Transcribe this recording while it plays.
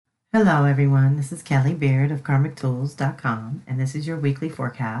Hello, everyone. This is Kelly Beard of KarmicTools.com, and this is your weekly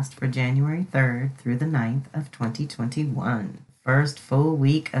forecast for January 3rd through the 9th of 2021. First full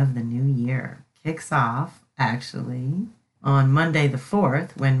week of the new year. Kicks off, actually, on Monday the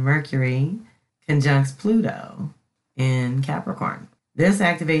 4th when Mercury conjuncts Pluto in Capricorn. This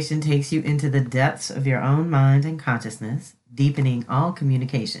activation takes you into the depths of your own mind and consciousness, deepening all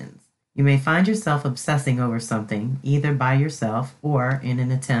communications. You may find yourself obsessing over something, either by yourself or in an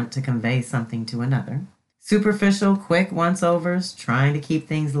attempt to convey something to another. Superficial, quick once-overs, trying to keep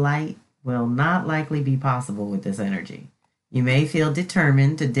things light, will not likely be possible with this energy. You may feel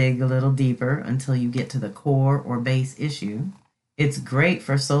determined to dig a little deeper until you get to the core or base issue. It's great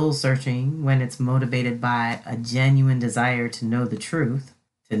for soul searching when it's motivated by a genuine desire to know the truth,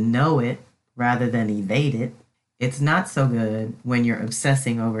 to know it rather than evade it. It's not so good when you're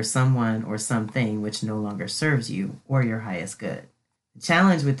obsessing over someone or something which no longer serves you or your highest good. The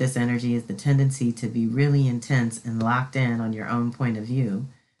challenge with this energy is the tendency to be really intense and locked in on your own point of view,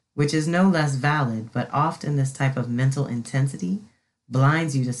 which is no less valid, but often this type of mental intensity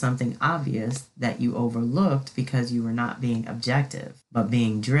blinds you to something obvious that you overlooked because you were not being objective, but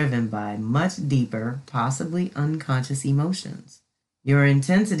being driven by much deeper, possibly unconscious emotions. Your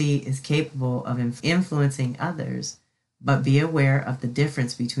intensity is capable of influencing others, but be aware of the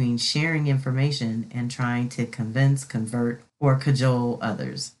difference between sharing information and trying to convince, convert, or cajole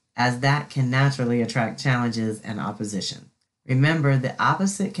others, as that can naturally attract challenges and opposition. Remember, the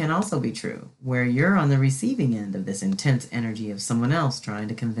opposite can also be true, where you're on the receiving end of this intense energy of someone else trying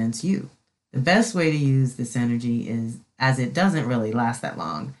to convince you. The best way to use this energy is, as it doesn't really last that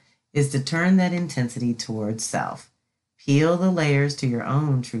long, is to turn that intensity towards self. Peel the layers to your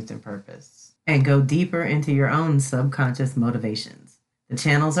own truth and purpose, and go deeper into your own subconscious motivations. The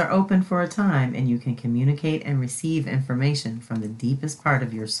channels are open for a time, and you can communicate and receive information from the deepest part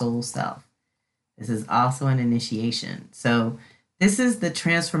of your soul self. This is also an initiation. So this is the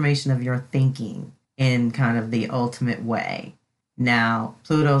transformation of your thinking in kind of the ultimate way. Now,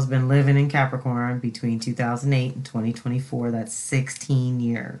 Pluto's been living in Capricorn between 2008 and 2024. That's 16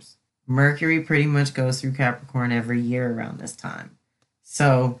 years. Mercury pretty much goes through Capricorn every year around this time.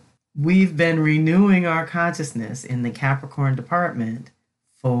 So we've been renewing our consciousness in the Capricorn department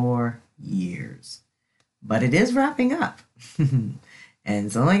for years. But it is wrapping up. And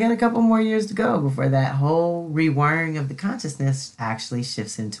it's only got a couple more years to go before that whole rewiring of the consciousness actually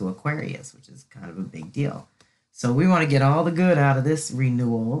shifts into Aquarius, which is kind of a big deal. So we want to get all the good out of this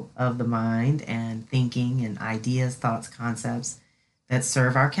renewal of the mind and thinking and ideas, thoughts, concepts that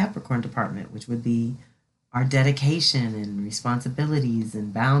serve our Capricorn department, which would be our dedication and responsibilities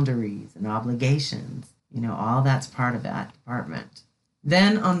and boundaries and obligations. All that's part of that department.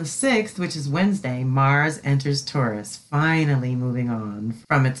 Then on the 6th, which is Wednesday, Mars enters Taurus, finally moving on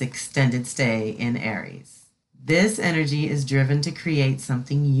from its extended stay in Aries. This energy is driven to create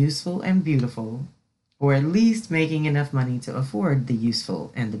something useful and beautiful, or at least making enough money to afford the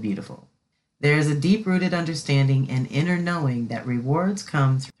useful and the beautiful. There is a deep-rooted understanding and inner knowing that rewards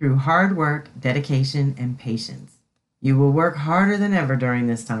come through hard work, dedication, and patience. You will work harder than ever during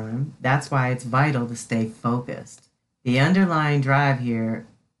this time. That's why it's vital to stay focused. The underlying drive here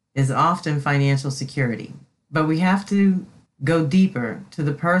is often financial security, but we have to go deeper to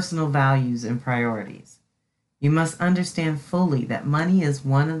the personal values and priorities. You must understand fully that money is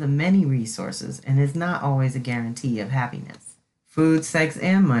one of the many resources and is not always a guarantee of happiness. Food, sex,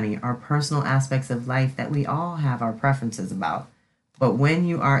 and money are personal aspects of life that we all have our preferences about, but when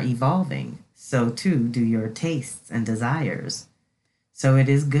you are evolving, so too do your tastes and desires. So it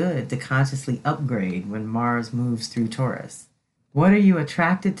is good to consciously upgrade when Mars moves through Taurus. What are you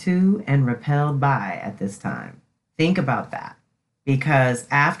attracted to and repelled by at this time? Think about that. Because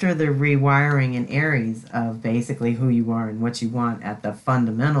after the rewiring in Aries of basically who you are and what you want at the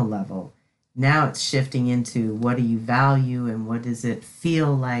fundamental level, now it's shifting into what do you value and what does it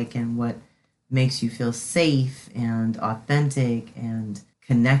feel like and what makes you feel safe and authentic and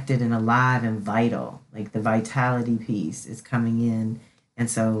connected and alive and vital. Like the vitality piece is coming in. And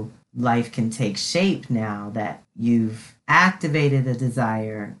so life can take shape now that you've activated a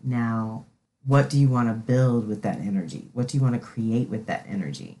desire. Now, what do you want to build with that energy? What do you want to create with that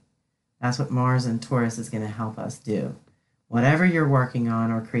energy? That's what Mars and Taurus is going to help us do. Whatever you're working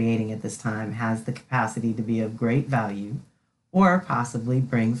on or creating at this time has the capacity to be of great value or possibly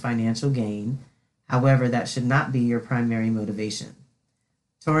bring financial gain. However, that should not be your primary motivation.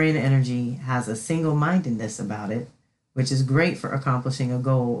 Taurian energy has a single-mindedness about it, which is great for accomplishing a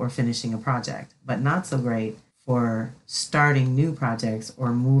goal or finishing a project, but not so great for starting new projects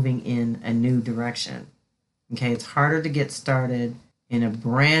or moving in a new direction. Okay, it's harder to get started in a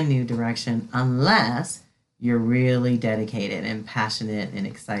brand new direction unless you're really dedicated and passionate and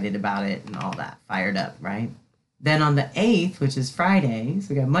excited about it and all that, fired up, right? Then on the 8th, which is Friday,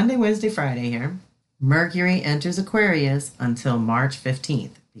 so we got Monday, Wednesday, Friday here, Mercury enters Aquarius until March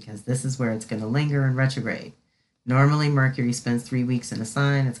 15th, because this is where it's going to linger in retrograde. Normally, Mercury spends 3 weeks in a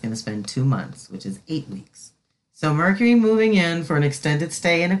sign. It's going to spend 2 months, which is 8 weeks. So Mercury moving in for an extended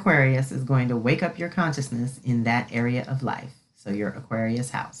stay in Aquarius is going to wake up your consciousness in that area of life, so your Aquarius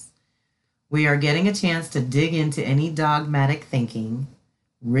house. We are getting a chance to dig into any dogmatic thinking,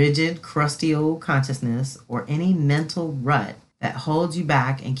 rigid, crusty old consciousness, or any mental rut that holds you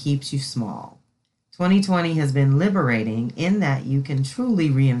back and keeps you small. 2020 has been liberating in that you can truly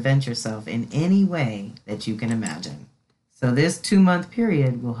reinvent yourself in any way that you can imagine. So this 2-month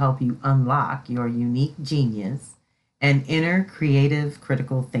period will help you unlock your unique genius and inner creative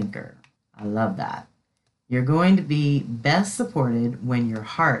critical thinker. I love that. You're going to be best supported when your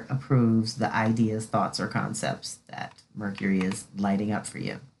heart approves the ideas, thoughts, or concepts that Mercury is lighting up for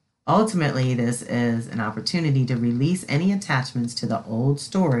you. Ultimately, this is an opportunity to release any attachments to the old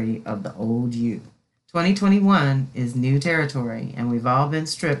story of the old you. 2021 is new territory, and we've all been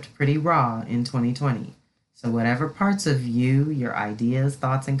stripped pretty raw in 2020. So whatever parts of you, your ideas,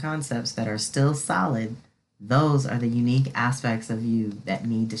 thoughts, and concepts that are still solid, those are the unique aspects of you that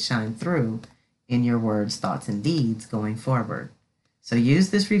need to shine through in your words, thoughts, and deeds going forward. So use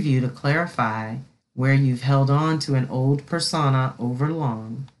this review to clarify where you've held on to an old persona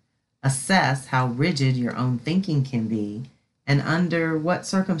overlong, assess how rigid your own thinking can be, and under what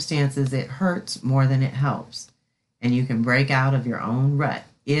circumstances it hurts more than it helps. And you can break out of your own rut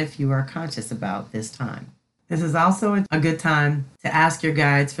if you are conscious about this time. This is also a good time to ask your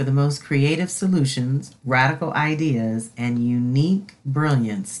guides for the most creative solutions, radical ideas, and unique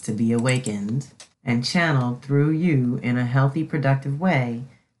brilliance to be awakened and channeled through you in a healthy, productive way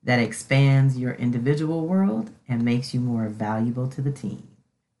that expands your individual world and makes you more valuable to the team.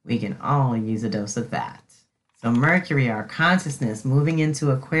 We can all use a dose of that. So Mercury, our consciousness, moving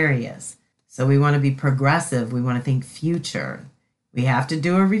into Aquarius. So we want to be progressive. We want to think future. We have to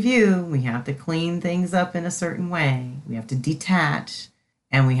do a review. We have to clean things up in a certain way. We have to detach,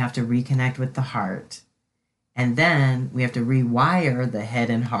 and we have to reconnect with the heart. And then we have to rewire the head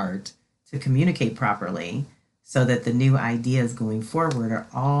and heart to communicate properly so that the new ideas going forward are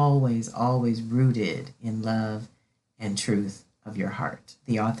always, always rooted in love and truth of your heart,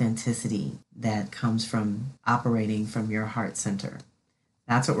 the authenticity that comes from operating from your heart center.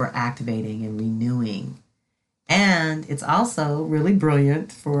 That's what we're activating and renewing. And it's also really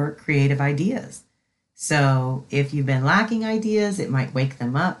brilliant for creative ideas. So if you've been lacking ideas, it might wake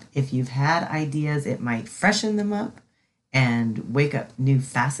them up. If you've had ideas, it might freshen them up and wake up new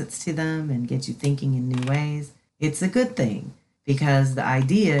facets to them and get you thinking in new ways. It's a good thing, because the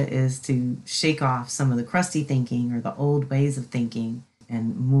idea is to shake off some of the crusty thinking or the old ways of thinking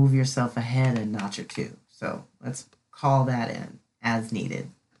and move yourself ahead a notch or two. So let's call that in as needed.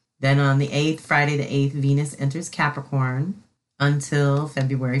 Then on the 8th, Friday the 8th, Venus enters Capricorn until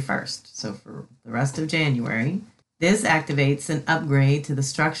February 1st. So for the rest of January, this activates an upgrade to the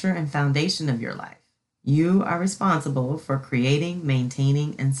structure and foundation of your life. You are responsible for creating,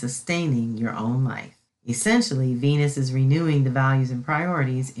 maintaining, and sustaining your own life. Essentially, Venus is renewing the values and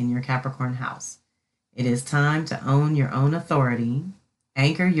priorities in your Capricorn house. It is time to own your own authority,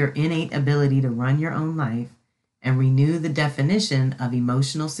 anchor your innate ability to run your own life, and renew the definition of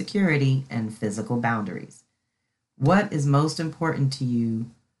emotional security and physical boundaries. What is most important to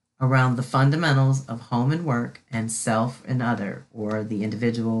you around the fundamentals of home and work and self and other, or the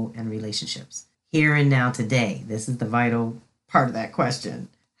individual and relationships? Here and now today, this is the vital part of that question.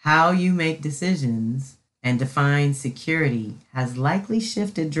 How you make decisions and define security has likely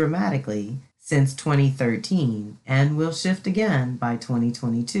shifted dramatically since 2013 and will shift again by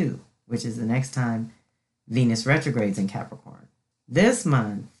 2022, which is the next time Venus retrogrades in Capricorn. This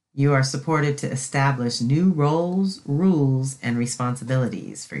month, you are supported to establish new roles, rules, and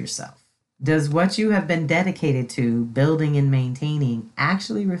responsibilities for yourself. Does what you have been dedicated to building and maintaining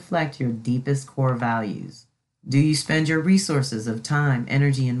actually reflect your deepest core values? Do you spend your resources of time,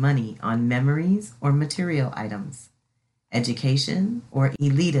 energy, and money on memories or material items, education or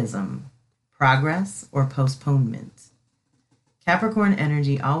elitism, progress or postponement? Capricorn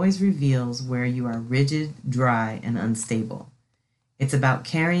energy always reveals where you are rigid, dry, and unstable. It's about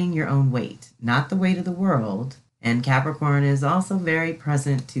carrying your own weight, not the weight of the world. And Capricorn is also very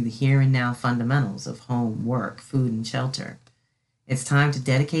present to the here and now fundamentals of home, work, food, and shelter. It's time to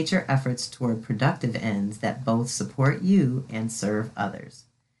dedicate your efforts toward productive ends that both support you and serve others.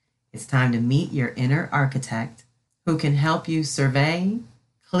 It's time to meet your inner architect who can help you survey,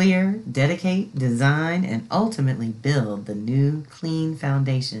 clear, dedicate, design, and ultimately build the new clean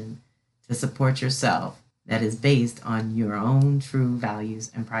foundation to support yourself that is based on your own true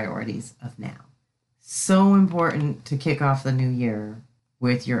values and priorities of now. So important to kick off the new year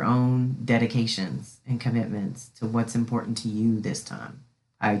with your own dedications and commitments to what's important to you this time.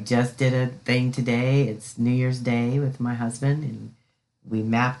 I just did a thing today. It's New Year's Day with my husband, and we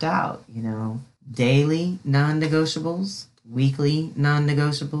mapped out, daily non-negotiables, weekly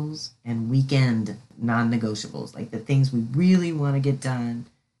non-negotiables, and weekend non-negotiables, like the things we really want to get done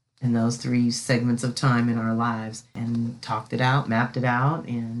in those 3 segments of time in our lives, and talked it out, mapped it out,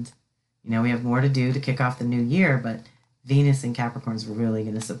 and we have more to do to kick off the new year, but Venus and Capricorn is really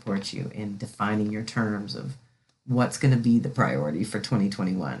going to support you in defining your terms of what's going to be the priority for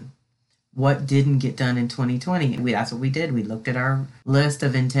 2021. What didn't get done in 2020? That's what we did. We looked at our list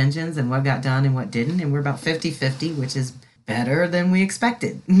of intentions and what got done and what didn't, and we're about 50-50, which is better than we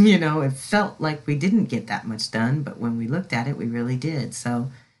expected. It felt like we didn't get that much done, but when we looked at it, we really did.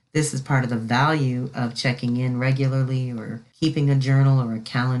 So this is part of the value of checking in regularly or keeping a journal or a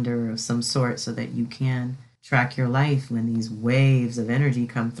calendar of some sort so that you can track your life when these waves of energy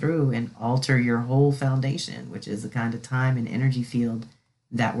come through and alter your whole foundation, which is the kind of time and energy field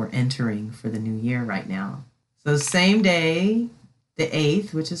that we're entering for the new year right now. So same day, the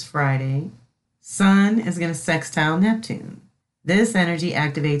 8th, which is Friday, Sun is going to sextile Neptune. This energy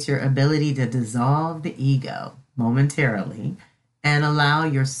activates your ability to dissolve the ego momentarily and allow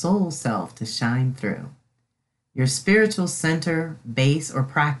your soul self to shine through. Your spiritual center, base, or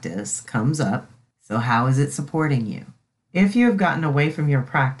practice comes up. So how is it supporting you? If you have gotten away from your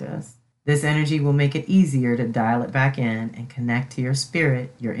practice, this energy will make it easier to dial it back in and connect to your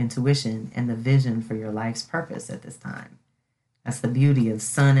spirit, your intuition, and the vision for your life's purpose at this time. That's the beauty of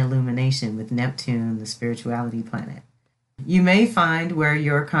sun illumination with Neptune, the spirituality planet. You may find where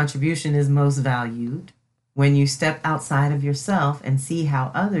your contribution is most valued when you step outside of yourself and see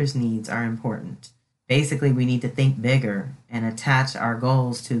how others' needs are important. Basically, we need to think bigger and attach our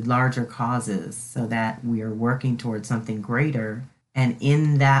goals to larger causes so that we are working towards something greater. And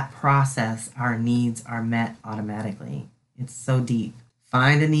in that process, our needs are met automatically. It's so deep.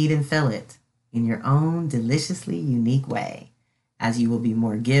 Find a need and fill it in your own deliciously unique way, as you will be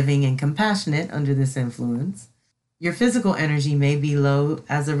more giving and compassionate under this influence. Your physical energy may be low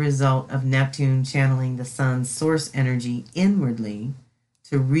as a result of Neptune channeling the sun's source energy inwardly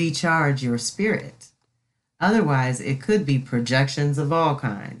to recharge your spirit. Otherwise, it could be projections of all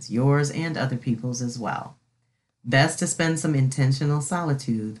kinds, yours and other people's as well. Best to spend some intentional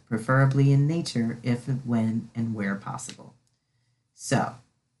solitude, preferably in nature, if, when, and where possible. So,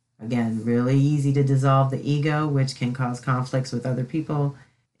 again, really easy to dissolve the ego, which can cause conflicts with other people.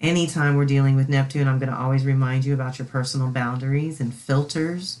 Anytime we're dealing with Neptune, I'm going to always remind you about your personal boundaries and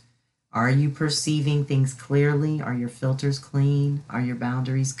filters. Are you perceiving things clearly? Are your filters clean? Are your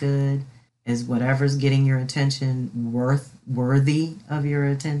boundaries good? Is whatever's getting your attention worthy of your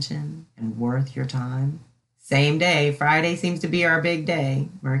attention and worth your time? Same day, Friday seems to be our big day.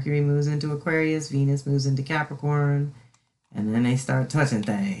 Mercury moves into Aquarius, Venus moves into Capricorn, and then they start touching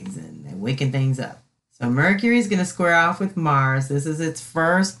things and waking things up. So Mercury is going to square off with Mars. This is its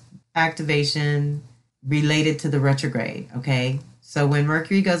first activation related to the retrograde, okay? So when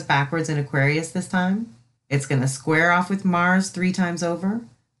Mercury goes backwards in Aquarius this time, it's going to square off with Mars 3 times over.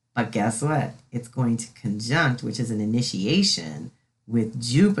 But guess what? It's going to conjunct, which is an initiation, with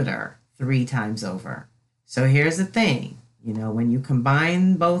Jupiter 3 times over. So here's the thing. When you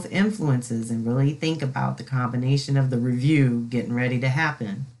combine both influences and really think about the combination of the review getting ready to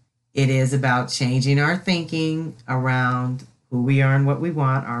happen, it is about changing our thinking around who we are and what we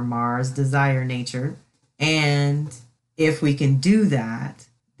want, our Mars desire nature. And if we can do that,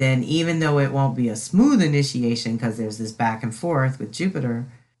 then even though it won't be a smooth initiation because there's this back and forth with Jupiter,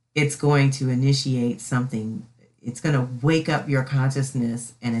 it's going to initiate something. It's going to wake up your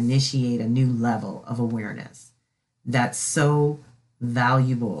consciousness and initiate a new level of awareness that's so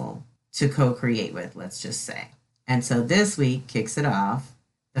valuable to co-create with, let's just say. And so this week kicks it off.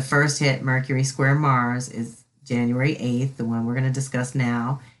 The first hit, Mercury square Mars, is January 8th, the one we're going to discuss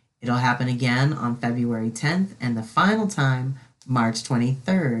now. It'll happen again on February 10th, and the final time, March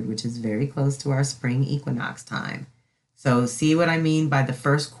 23rd, which is very close to our spring equinox time. So see what I mean by the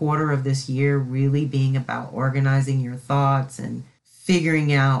first quarter of this year really being about organizing your thoughts and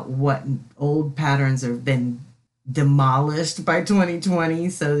figuring out what old patterns have been demolished by 2020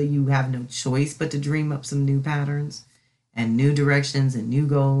 so that you have no choice but to dream up some new patterns and new directions and new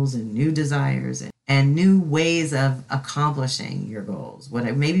goals and new desires and new ways of accomplishing your goals.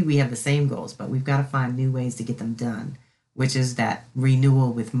 Maybe we have the same goals, but we've got to find new ways to get them done, which is that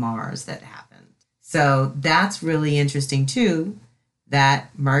renewal with Mars that happened. So that's really interesting too, that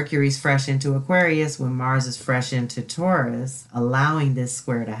Mercury's fresh into Aquarius when Mars is fresh into Taurus, allowing this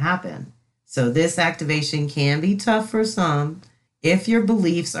square to happen. So this activation can be tough for some if your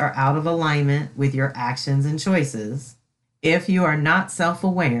beliefs are out of alignment with your actions and choices. If you are not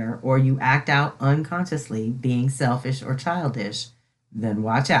self-aware or you act out unconsciously, being selfish or childish, then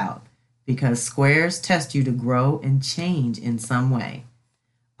watch out, because squares test you to grow and change in some way.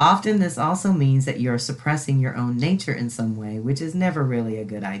 Often this also means that you're suppressing your own nature in some way, which is never really a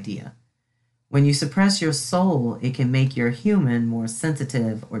good idea. When you suppress your soul, it can make your human more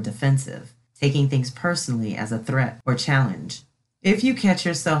sensitive or defensive, taking things personally as a threat or challenge. If you catch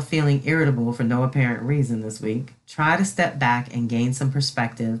yourself feeling irritable for no apparent reason this week, try to step back and gain some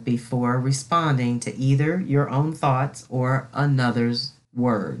perspective before responding to either your own thoughts or another's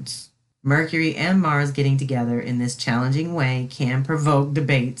words. Mercury and Mars getting together in this challenging way can provoke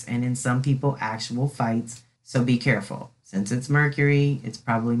debates and in some people actual fights, so be careful. Since it's Mercury, it's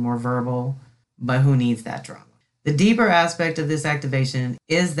probably more verbal, but who needs that drama? The deeper aspect of this activation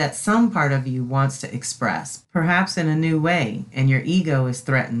is that some part of you wants to express, perhaps in a new way, and your ego is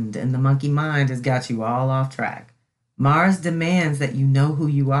threatened and the monkey mind has got you all off track. Mars demands that you know who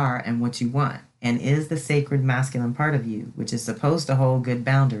you are and what you want, and is the sacred masculine part of you, which is supposed to hold good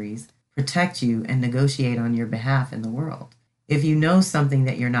boundaries, protect you, and negotiate on your behalf in the world. If you know something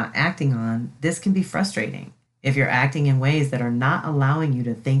that you're not acting on, this can be frustrating. If you're acting in ways that are not allowing you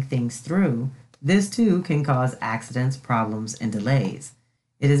to think things through, this too can cause accidents, problems, and delays.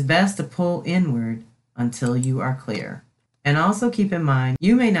 It is best to pull inward until you are clear. And also keep in mind,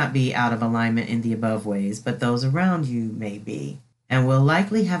 you may not be out of alignment in the above ways, but those around you may be, and will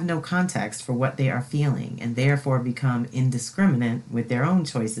likely have no context for what they are feeling, and therefore become indiscriminate with their own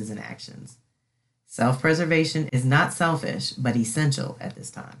choices and actions. Self-preservation is not selfish, but essential at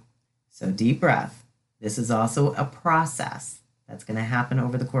this time. So deep breath. This is also a process that's going to happen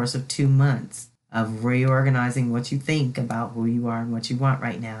over the course of 2 months of reorganizing what you think about who you are and what you want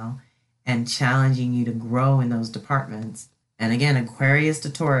right now, and challenging you to grow in those departments. And again, Aquarius to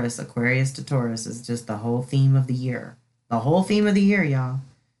Taurus is just the whole theme of the year. The whole theme of the year, y'all.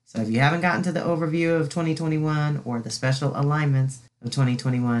 So if you haven't gotten to the overview of 2021 or the special alignments of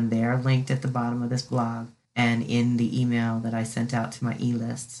 2021, they are linked at the bottom of this blog and in the email that I sent out to my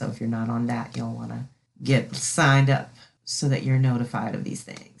e-list. So if you're not on that, you'll want to get signed up so that you're notified of these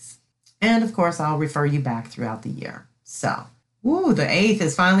things. And of course, I'll refer you back throughout the year. So, the 8th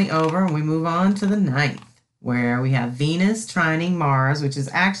is finally over, and we move on to the 9th, where we have Venus trining Mars, which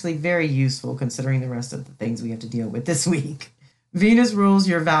is actually very useful considering the rest of the things we have to deal with this week. Venus rules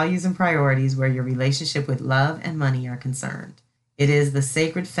your values and priorities where your relationship with love and money are concerned. It is the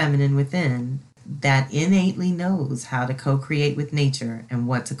sacred feminine within that innately knows how to co-create with nature and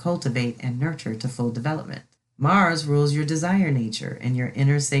what to cultivate and nurture to full development. Mars rules your desire nature and your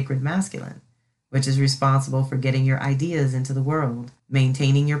inner sacred masculine, which is responsible for getting your ideas into the world,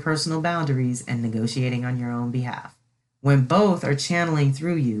 maintaining your personal boundaries, and negotiating on your own behalf. When both are channeling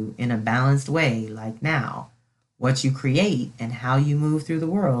through you in a balanced way, like now, what you create and how you move through the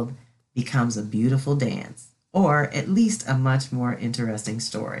world becomes a beautiful dance, or at least a much more interesting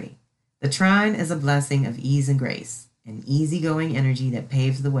story. The trine is a blessing of ease and grace, an easygoing energy that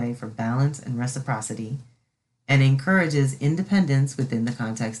paves the way for balance and reciprocity, and encourages independence within the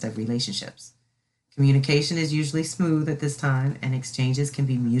context of relationships. Communication is usually smooth at this time, and exchanges can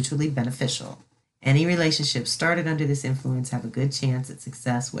be mutually beneficial. Any relationships started under this influence have a good chance at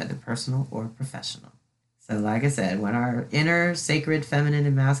success, whether personal or professional. So like I said, when our inner sacred feminine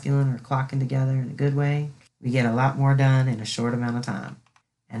and masculine are clocking together in a good way, we get a lot more done in a short amount of time.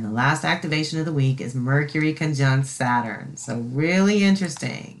 And the last activation of the week is Mercury conjunct Saturn. So really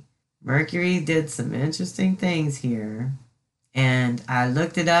interesting. Mercury did some interesting things here, and I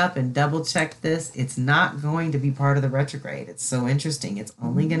looked it up and double checked this. It's not going to be part of the retrograde. It's so interesting. It's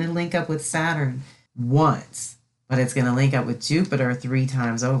only going to link up with Saturn once, but it's going to link up with Jupiter 3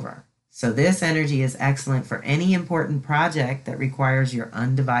 times over. So this energy is excellent for any important project that requires your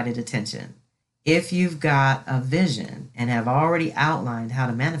undivided attention. If you've got a vision and have already outlined how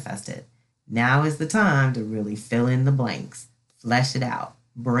to manifest it, now is the time to really fill in the blanks, flesh it out.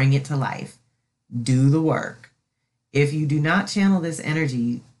 Bring it to life. Do the work. If you do not channel this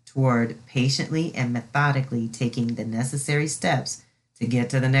energy toward patiently and methodically taking the necessary steps to get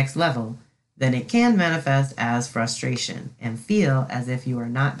to the next level, then it can manifest as frustration and feel as if you are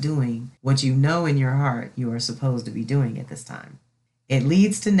not doing what you know in your heart you are supposed to be doing at this time. It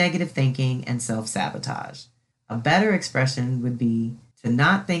leads to negative thinking and self-sabotage. A better expression would be to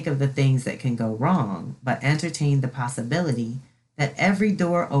not think of the things that can go wrong, but entertain the possibility that every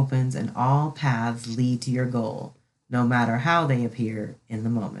door opens and all paths lead to your goal, no matter how they appear in the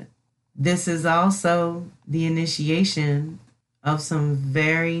moment. This is also the initiation of some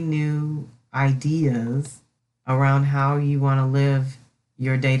very new ideas around how you want to live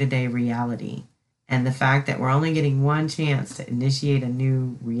your day-to-day reality. And the fact that we're only getting one chance to initiate a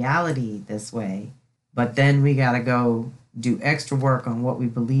new reality this way, but then we got to go do extra work on what we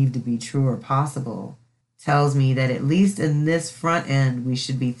believe to be true or possible, tells me that at least in this front end, we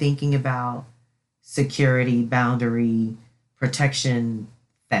should be thinking about security, boundary, protection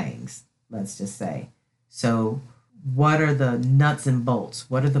things, let's just say. So what are the nuts and bolts?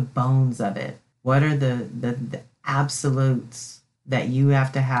 What are the bones of it? What are the absolutes that you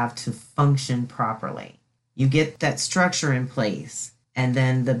have to function properly? You get that structure in place, and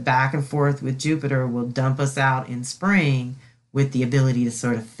then the back and forth with Jupiter will dump us out in spring with the ability to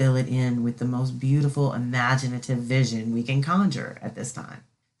sort of fill it in with the most beautiful imaginative vision we can conjure at this time.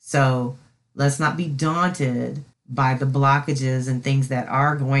 So let's not be daunted by the blockages and things that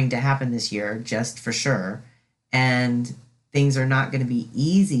are going to happen this year, just for sure. And things are not going to be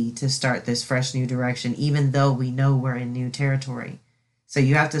easy to start this fresh new direction, even though we know we're in new territory. So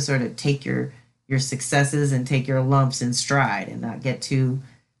you have to sort of take your successes and take your lumps in stride and not get too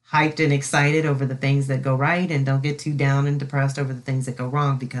hyped and excited over the things that go right, and don't get too down and depressed over the things that go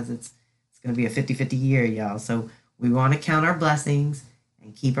wrong, because it's going to be a 50-50 year, y'all. So we want to count our blessings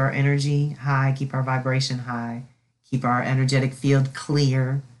and keep our energy high, keep our vibration high, keep our energetic field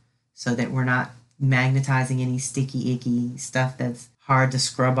clear so that we're not magnetizing any sticky, icky stuff that's hard to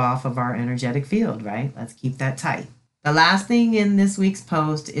scrub off of our energetic field, right? Let's keep that tight. The last thing in this week's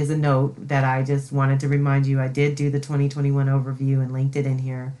post is a note that I just wanted to remind you. I did do the 2021 overview and linked it in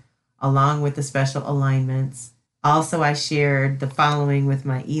here, along with the special alignments. Also, I shared the following with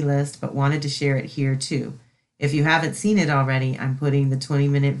my e-list, but wanted to share it here too. If you haven't seen it already, I'm putting the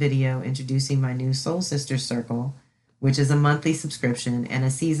 20-minute video introducing my new Soul Sisters Circle, which is a monthly subscription and a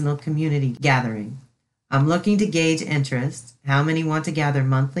seasonal community gathering. I'm looking to gauge interest, how many want to gather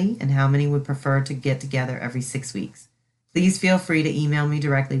monthly, and how many would prefer to get together every 6 weeks. Please feel free to email me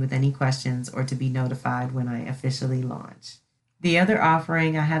directly with any questions or to be notified when I officially launch. The other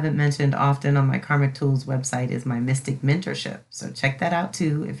offering I haven't mentioned often on my Karmic Tools website is my Mystic Mentorship, so check that out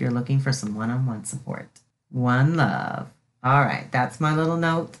too if you're looking for some one-on-one support. One love. All right, that's my little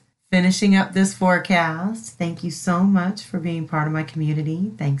note. Finishing up this forecast, thank you so much for being part of my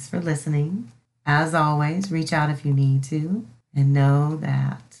community. Thanks for listening. As always, reach out if you need to, and know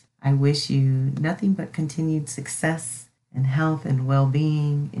that I wish you nothing but continued success and health and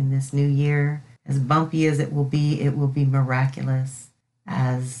well-being in this new year. As bumpy as it will be miraculous.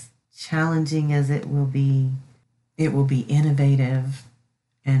 As challenging as it will be innovative.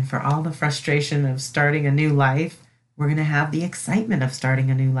 And for all the frustration of starting a new life, we're going to have the excitement of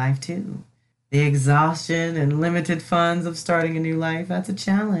starting a new life too. The exhaustion and limited funds of starting a new life, that's a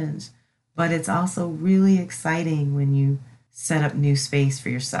challenge. But it's also really exciting when you set up new space for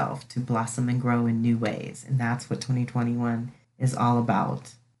yourself to blossom and grow in new ways. And that's what 2021 is all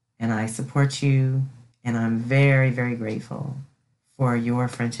about. And I support you, and I'm very, very grateful for your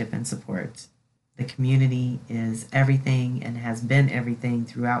friendship and support. The community is everything and has been everything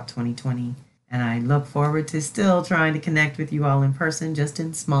throughout 2020. And I look forward to still trying to connect with you all in person, just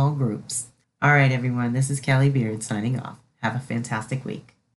in small groups. All right, everyone, this is Kelly Beard signing off. Have a fantastic week.